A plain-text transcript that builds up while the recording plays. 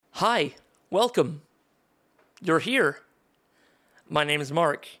Hi, welcome. You're here. My name is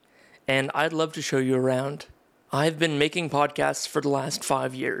Mark, and I'd love to show you around. I've been making podcasts for the last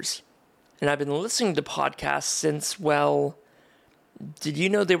 5 years, and I've been listening to podcasts since, well, did you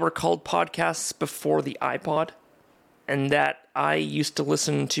know they were called podcasts before the iPod? And that I used to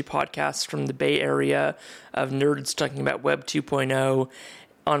listen to podcasts from the Bay Area of nerds talking about Web 2.0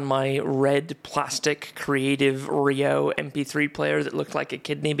 on my red plastic Creative Rio MP3 player that looked like a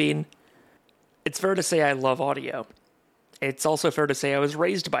kidney bean. It's fair to say I love audio. It's also fair to say I was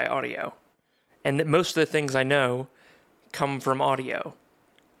raised by audio, and that most of the things I know come from audio,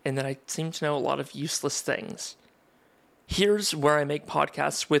 and that I seem to know a lot of useless things. Here's where I make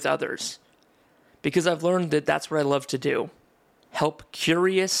podcasts with others, because I've learned that that's what I love to do. Help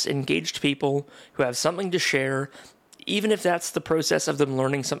curious, engaged people who have something to share, even if that's the process of them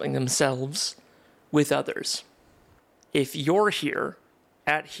learning something themselves, with others. If you're here,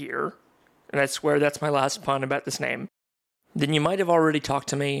 at here, and I swear that's my last pun about this name, then you might have already talked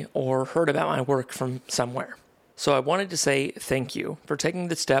to me or heard about my work from somewhere. So I wanted to say thank you for taking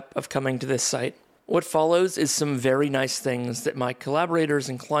the step of coming to this site. What follows is some very nice things that my collaborators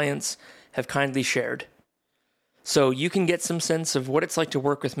and clients have kindly shared. So you can get some sense of what it's like to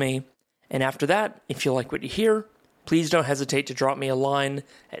work with me, and after that, if you like what you hear, please don't hesitate to drop me a line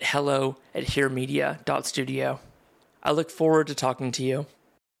at hello@hearmedia.studio. I look forward to talking to you.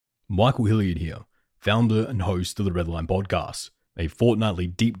 Michael Hilliard here, founder and host of the Redline Podcast, a fortnightly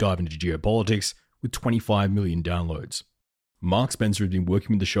deep dive into geopolitics with 25 million downloads. Mark Spencer has been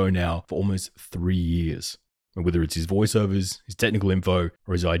working with the show now for almost 3 years. And whether it's his voiceovers, his technical info,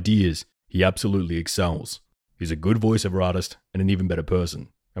 or his ideas, he absolutely excels. He's a good voiceover artist and an even better person,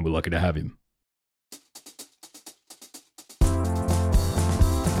 and we're lucky to have him.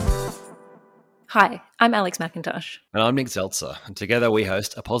 Hi, I'm Alex McIntosh. And I'm Nick Zeltzer, and together we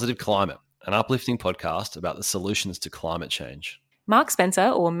host A Positive Climate, an uplifting podcast about the solutions to climate change. Mark Spencer,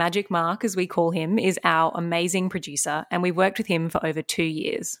 or Magic Mark as we call him, is our amazing producer, and we've worked with him for over 2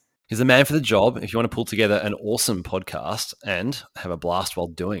 years. He's the man for the job if you want to pull together an awesome podcast and have a blast while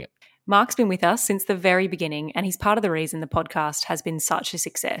doing it. Mark's been with us since the very beginning, and he's part of the reason the podcast has been such a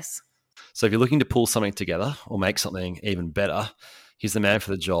success. So if you're looking to pull something together or make something even better, he's the man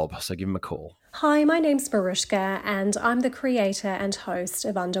for the job, so give him a call. Hi, my name's Marushka, and I'm the creator and host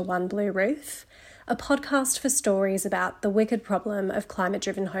of Under One Blue Roof, a podcast for stories about the wicked problem of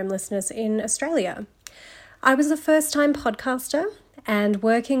climate-driven homelessness in Australia. I was a first-time podcaster, and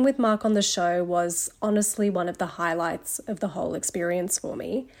working with Mark on the show was honestly one of the highlights of the whole experience for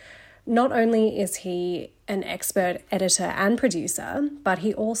me. Not only is he an expert editor and producer, but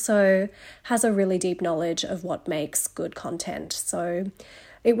he also has a really deep knowledge of what makes good content. So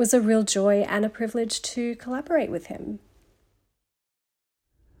it was a real joy and a privilege to collaborate with him.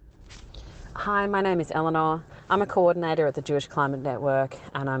 Hi, my name is Eleanor. I'm a coordinator at the Jewish Climate Network,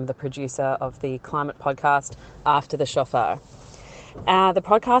 and I'm the producer of the climate podcast After the Shofar. The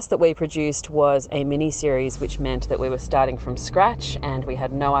podcast that we produced was a mini-series, which meant that we were starting from scratch and we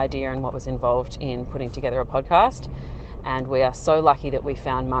had no idea on what was involved in putting together a podcast. And we are so lucky that we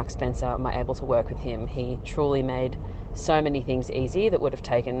found Mark Spencer and were able to work with him. He truly made so many things easy that would have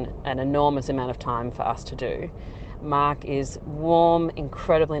taken an enormous amount of time for us to do. Mark is warm,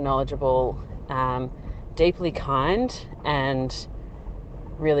 incredibly knowledgeable, deeply kind, and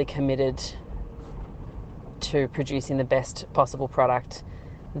really committed to producing the best possible product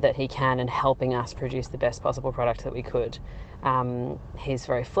that he can and helping us produce the best possible product that we could. He's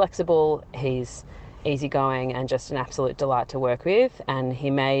very flexible, he's easygoing, and just an absolute delight to work with. And he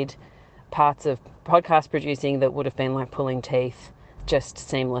made parts of podcast producing that would have been like pulling teeth just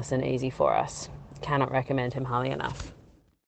seamless and easy for us. Cannot recommend him highly enough.